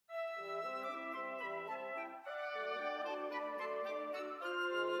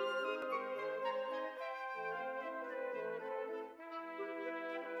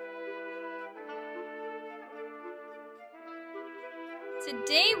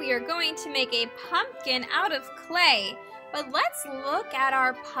Today we are going to make a pumpkin out of clay. But let's look at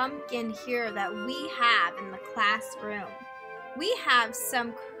our pumpkin here that we have in the classroom. We have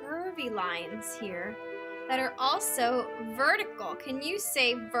some curvy lines here that are also vertical. Can you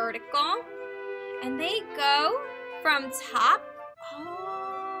say vertical? And they go from top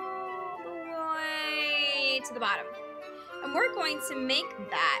all the way to the bottom. And we're going to make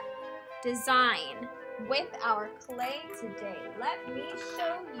that design with our clay today. Let me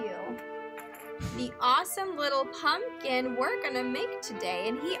show you the awesome little pumpkin we're gonna make today.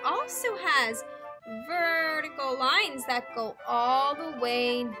 And he also has vertical lines that go all the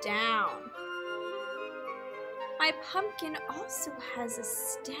way down. My pumpkin also has a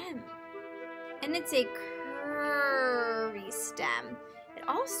stem, and it's a curvy stem. It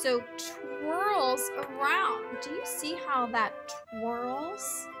also twirls around. Do you see how that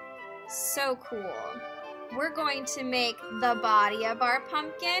twirls? So cool. We're going to make the body of our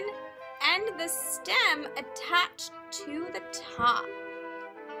pumpkin and the stem attached to the top.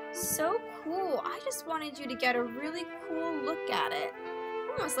 So cool. I just wanted you to get a really cool look at it.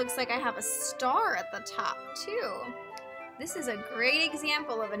 Almost looks like I have a star at the top too. This is a great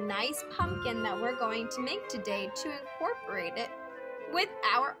example of a nice pumpkin that we're going to make today to incorporate it with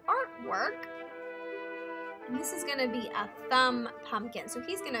our artwork. And this is gonna be a thumb pumpkin, so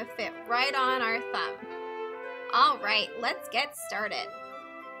he's gonna fit right on our thumb. All right, let's get started.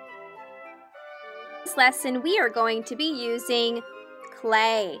 This lesson we are going to be using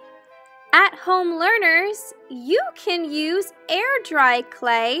clay. At home learners, you can use air dry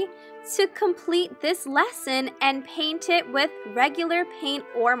clay to complete this lesson and paint it with regular paint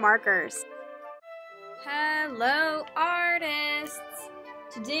or markers. Hello artists!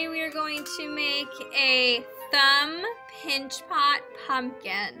 Today we are going to make a thumb pinch pot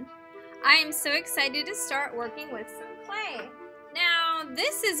pumpkin. I am so excited to start working with some clay. Now,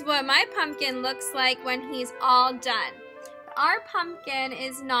 this is what my pumpkin looks like when he's all done. Our pumpkin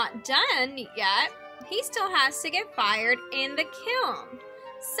is not done yet. He still has to get fired in the kiln.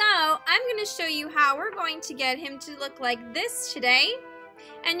 So, I'm going to show you how we're going to get him to look like this today.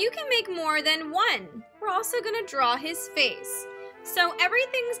 And you can make more than one. We're also going to draw his face. So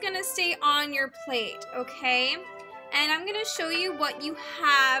everything's going to stay on your plate, okay? And I'm going to show you what you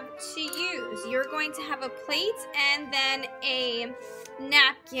have to use. You're going to have a plate and then a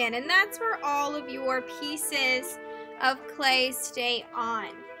napkin. And that's where all of your pieces of clay stay on.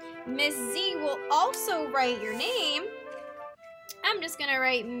 Miss Z will also write your name. I'm just going to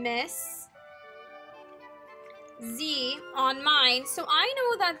write Miss Z on mine, so I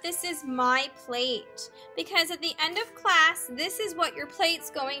know that this is my plate, because at the end of class, this is what your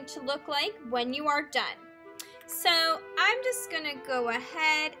plate's going to look like when you are done. So I'm just gonna go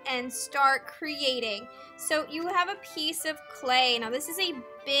ahead and start creating. So you have a piece of clay. Now this is a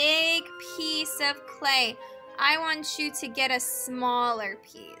big piece of clay. I want you to get a smaller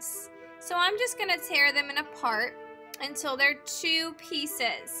piece. So I'm just gonna tear them apart until they're two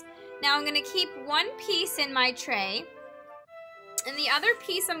pieces. Now I'm going to keep one piece in my tray, and the other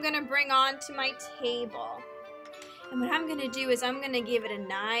piece I'm going to bring onto my table. And what I'm going to do is I'm going to give it a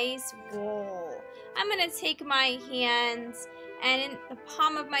nice roll. I'm going to take my hands, and in the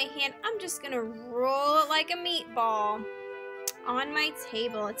palm of my hand, I'm just going to roll it like a meatball on my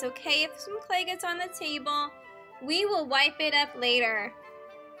table. It's okay if some clay gets on the table. We will wipe it up later.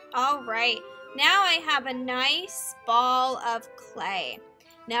 All right, now I have a nice ball of clay.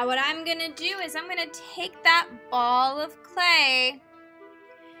 Now what I'm going to do is I'm going to take that ball of clay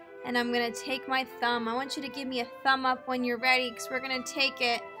and I'm going to take my thumb. I want you to give me a thumb up when you're ready, because we're going to take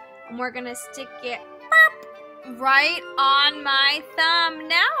it and we're going to stick it right on my thumb.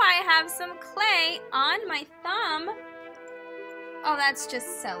 Now I have some clay on my thumb. Oh, that's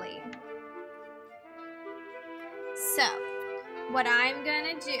just silly. So what I'm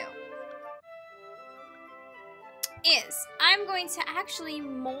going to do is I'm going to actually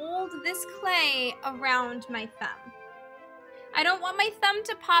mold this clay around my thumb. I don't want my thumb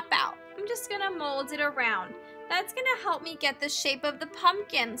to pop out. I'm just going to mold it around. That's going to help me get the shape of the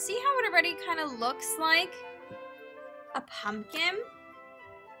pumpkin. See how it already kind of looks like a pumpkin?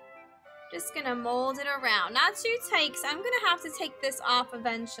 Just going to mold it around. Not too tight, because I'm going to have to take this off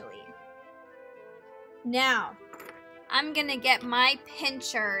eventually. Now, I'm going to get my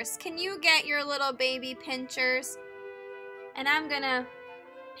pinchers. Can you get your little baby pinchers? And I'm gonna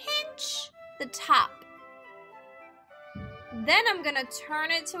pinch the top. Then I'm gonna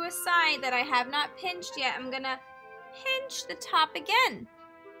turn it to a side that I have not pinched yet. I'm gonna pinch the top again.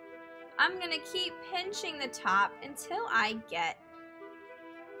 I'm gonna keep pinching the top until I get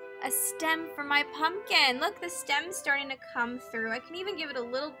a stem for my pumpkin. Look, the stem's starting to come through. I can even give it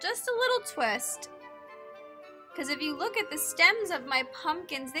just a little twist. Because if you look at the stems of my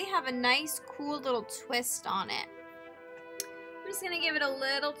pumpkins, they have a nice, cool little twist on it. I'm just going to give it a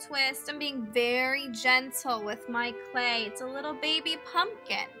little twist. I'm being very gentle with my clay. It's a little baby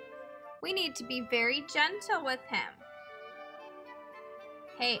pumpkin. We need to be very gentle with him.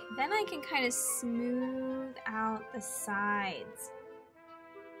 Okay, then I can kind of smooth out the sides.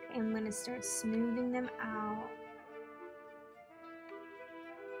 Okay, I'm going to start smoothing them out.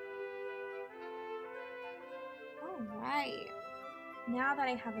 Alright, now that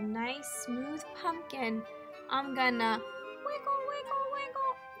I have a nice smooth pumpkin, I'm gonna wiggle, wiggle,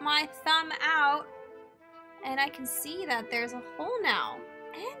 wiggle my thumb out, and I can see that there's a hole now,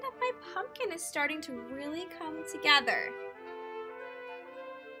 and that my pumpkin is starting to really come together.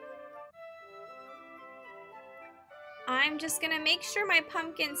 I'm just gonna make sure my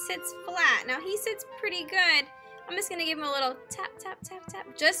pumpkin sits flat. Now he sits pretty good. I'm just gonna give him a little tap, tap, tap,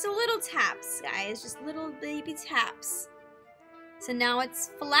 tap. Just a little taps, guys. Just little baby taps. So now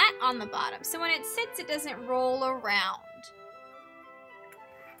it's flat on the bottom. So when it sits, it doesn't roll around.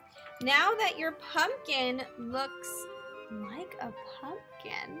 Now that your pumpkin looks like a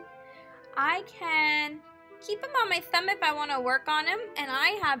pumpkin, I can keep him on my thumb if I want to work on him. And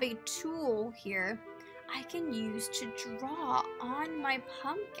I have a tool here I can use to draw on my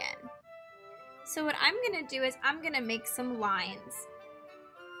pumpkin. So what I'm going to do is I'm going to make some lines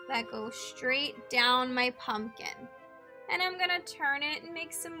that go straight down my pumpkin. And I'm going to turn it and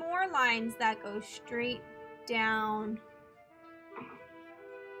make some more lines that go straight down.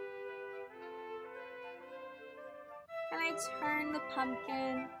 And I turn the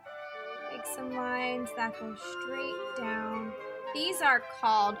pumpkin, make some lines that go straight down. These are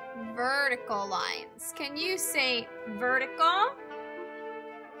called vertical lines. Can you say vertical?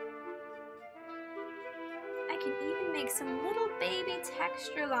 Can even make some little baby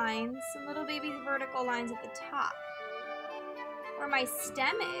texture lines, some little baby vertical lines at the top. Where my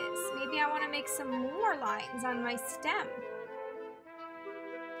stem is, maybe I want to make some more lines on my stem.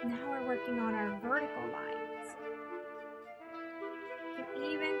 Now we're working on our vertical lines. I can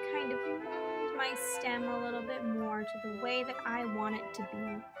even kind of mold my stem a little bit more to the way that I want it to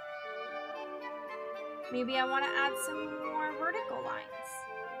be. Maybe I want to add some more vertical lines.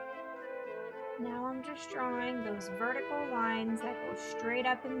 Now I'm just drawing those vertical lines that go straight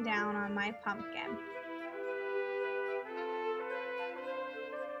up and down on my pumpkin.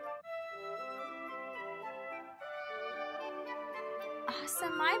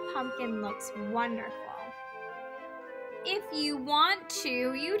 Awesome, my pumpkin looks wonderful. If you want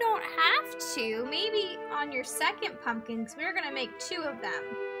to, you don't have to. Maybe on your second pumpkin, because we're going to make 2 of them,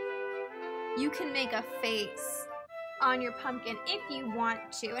 you can make a face on your pumpkin if you want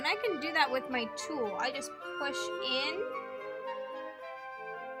to. And I can do that with my tool. I just push in.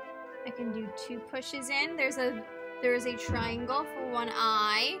 I can do 2 pushes in. There is a triangle for one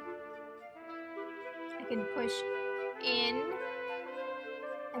eye. I can push in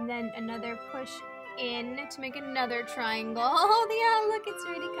and then another push in to make another triangle. Oh yeah, look, it's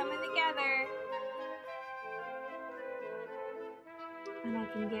already coming together. And I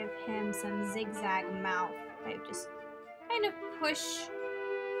can give him some zigzag mouth. I just kind of push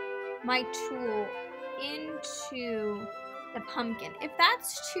my tool into the pumpkin. If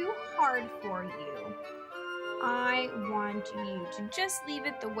that's too hard for you, I want you to just leave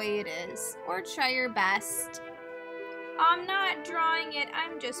it the way it is, or try your best. I'm not drawing it,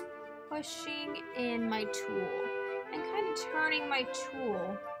 I'm just pushing in my tool and kind of turning my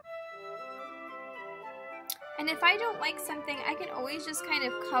tool. And if I don't like something, I can always just kind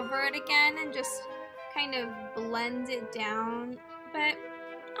of cover it again and just kind of blend it down. But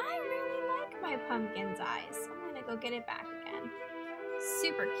I really like my pumpkin's eyes. I'm gonna go get it back again.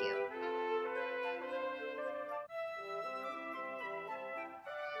 Super cute.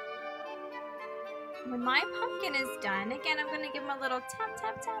 When my pumpkin is done, again, I'm gonna give him a little tap,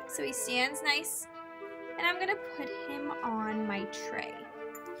 tap, tap so he stands nice. And I'm gonna put him on my tray.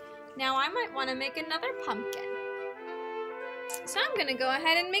 Now I might wanna make another pumpkin. So I'm gonna go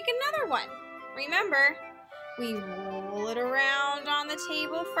ahead and make another one. Remember, we roll it around on the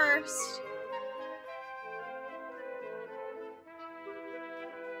table first.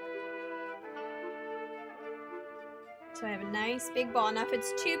 So I have a nice big ball. Now if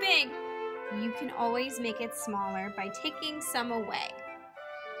it's too big, you can always make it smaller by taking some away.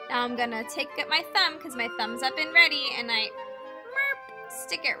 Now I'm gonna take my thumb, because my thumb's up and ready, and I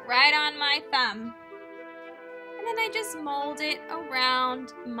stick it right on my thumb. And then I just mold it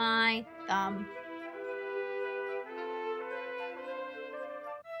around my thumb.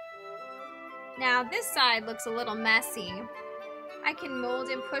 Now this side looks a little messy. I can mold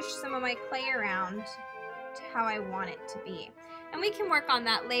and push some of my clay around to how I want it to be. And we can work on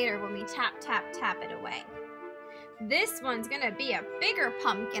that later when we tap, tap, tap it away. This one's gonna be a bigger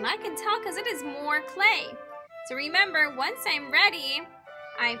pumpkin. I can tell because it is more clay. So remember, once I'm ready,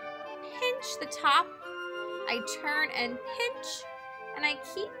 I pinch the top, I turn and pinch, and I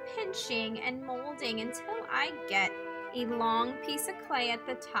keep pinching and molding until I get a long piece of clay at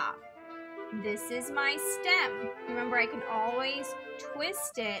the top. This is my stem. Remember, I can always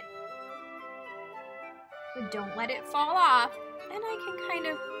twist it, but don't let it fall off. And I can kind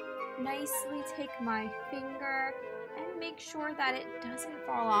of nicely take my finger and make sure that it doesn't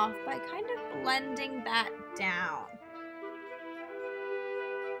fall off by kind of blending that down.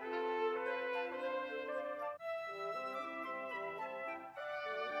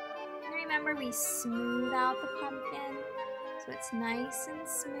 And remember, we smooth out the pumpkin so it's nice and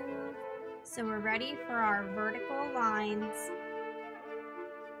smooth. So we're ready for our vertical lines.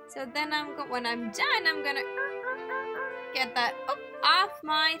 So then when I'm done, I'm gonna get that off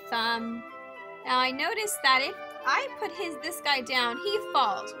my thumb. Now I noticed that if I put this guy down, he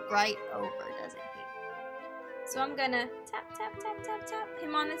falls right over, doesn't he? So I'm gonna tap, tap, tap, tap, tap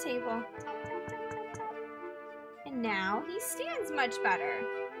him on the table. Tap, tap, tap, tap, tap. And now he stands much better.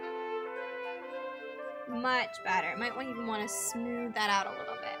 Much better. Might even want to smooth that out a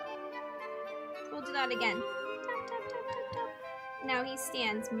little bit. So we'll do that again. Tap, tap, tap, tap, tap. Now he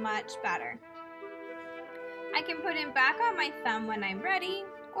stands much better. I can put him back on my thumb when I'm ready,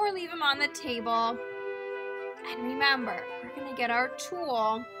 or leave him on the table. And remember, we're gonna get our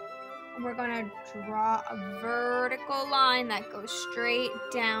tool and we're gonna draw a vertical line that goes straight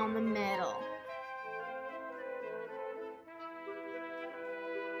down the middle.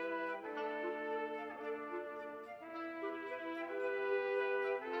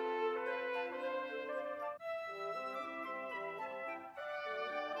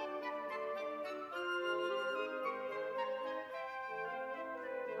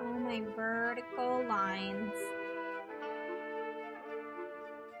 All my vertical lines.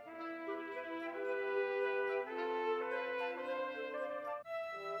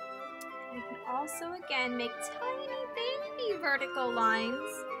 I can also again make tiny baby vertical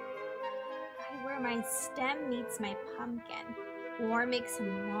lines right where my stem meets my pumpkin, or make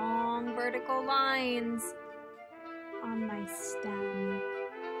some long vertical lines on my stem.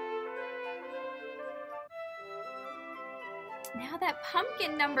 Now that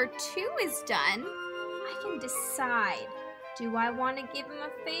pumpkin number 2 is done, I can decide, do I want to give him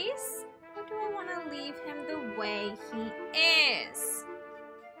a face, or do I want to leave him the way he is?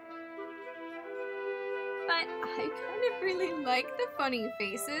 But I kind of really like the funny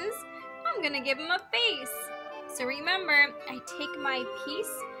faces. I'm gonna give him a face. So remember, I take my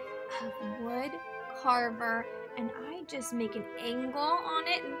piece of wood carver and I just make an angle on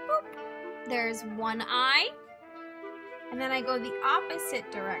it, and boop, there's one eye. And then I go the opposite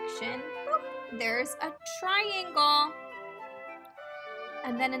direction. Boop, there's a triangle.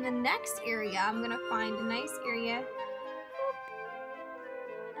 And then in the next area, I'm gonna find a nice area. Boop.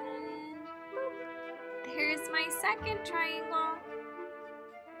 And boop. Here's my second triangle.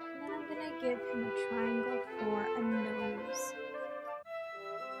 And then I'm gonna give him a triangle for a nose.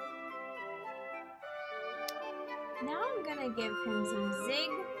 Now I'm gonna give him some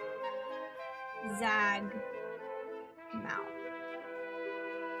zig-zag mouth.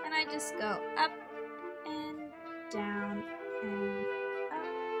 And I just go up and down and up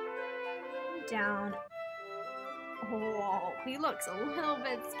and down. Oh, he looks a little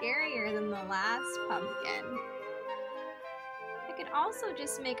bit scarier than the last pumpkin. I could also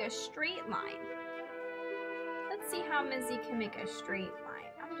just make a straight line. Let's see how Mizzy can make a straight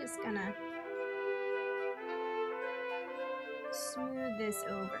line. I'm just gonna smooth this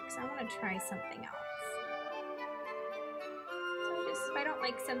over because I want to try something else. If I don't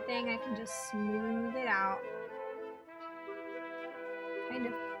like something, I can just smooth it out. Kind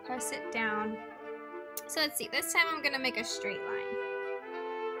of press it down. So let's see, this time I'm gonna make a straight line.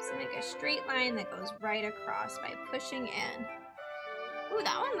 So make a straight line that goes right across by pushing in. Ooh,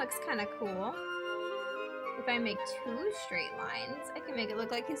 that one looks kind of cool. If I make 2 straight lines, I can make it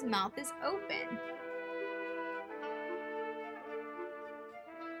look like his mouth is open.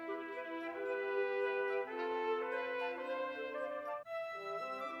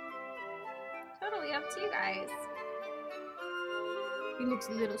 Totally up to you guys. He looks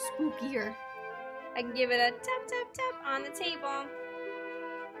a little spookier. I can give it a tap, tap, tap on the table.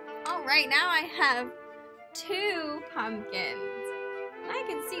 All right, now I have 2 pumpkins. And I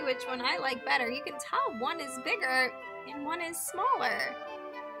can see which one I like better. You can tell one is bigger and one is smaller.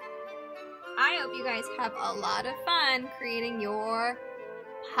 I hope you guys have a lot of fun creating your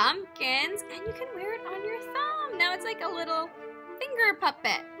pumpkins, and you can wear it on your thumb. Now it's like a little finger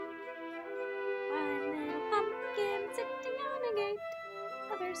puppet. One little pumpkin sitting on a gate.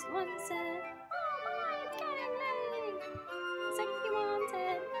 The first one said, "Oh my, it's getting late." The second one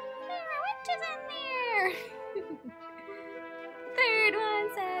said, "There are witches in there." The third one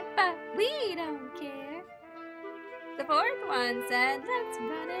said, "But we don't care." The fourth one said, "Let's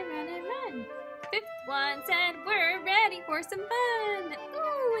run and run and run." Fifth one said, "We're ready for some fun."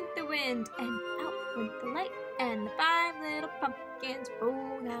 Ooh, went the wind, and out went the light, and the 5 little pumpkins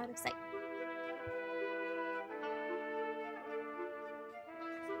rolled out of sight.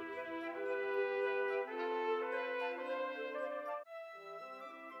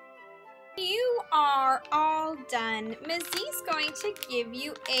 You are all done. Ms. Z's going to give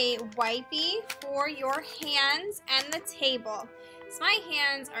you a wipey for your hands and the table. So my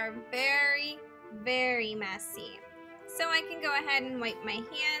hands are very, very messy. So I can go ahead and wipe my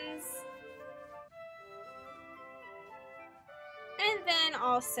hands. And then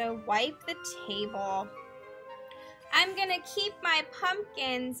also wipe the table. I'm gonna keep my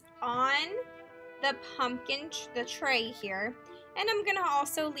pumpkins on the tray here. And I'm gonna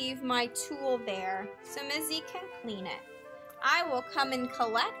also leave my tool there so Ms. Z can clean it. I will come and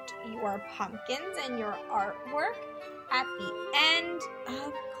collect your pumpkins and your artwork at the end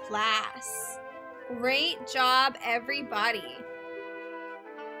of class. Great job, everybody.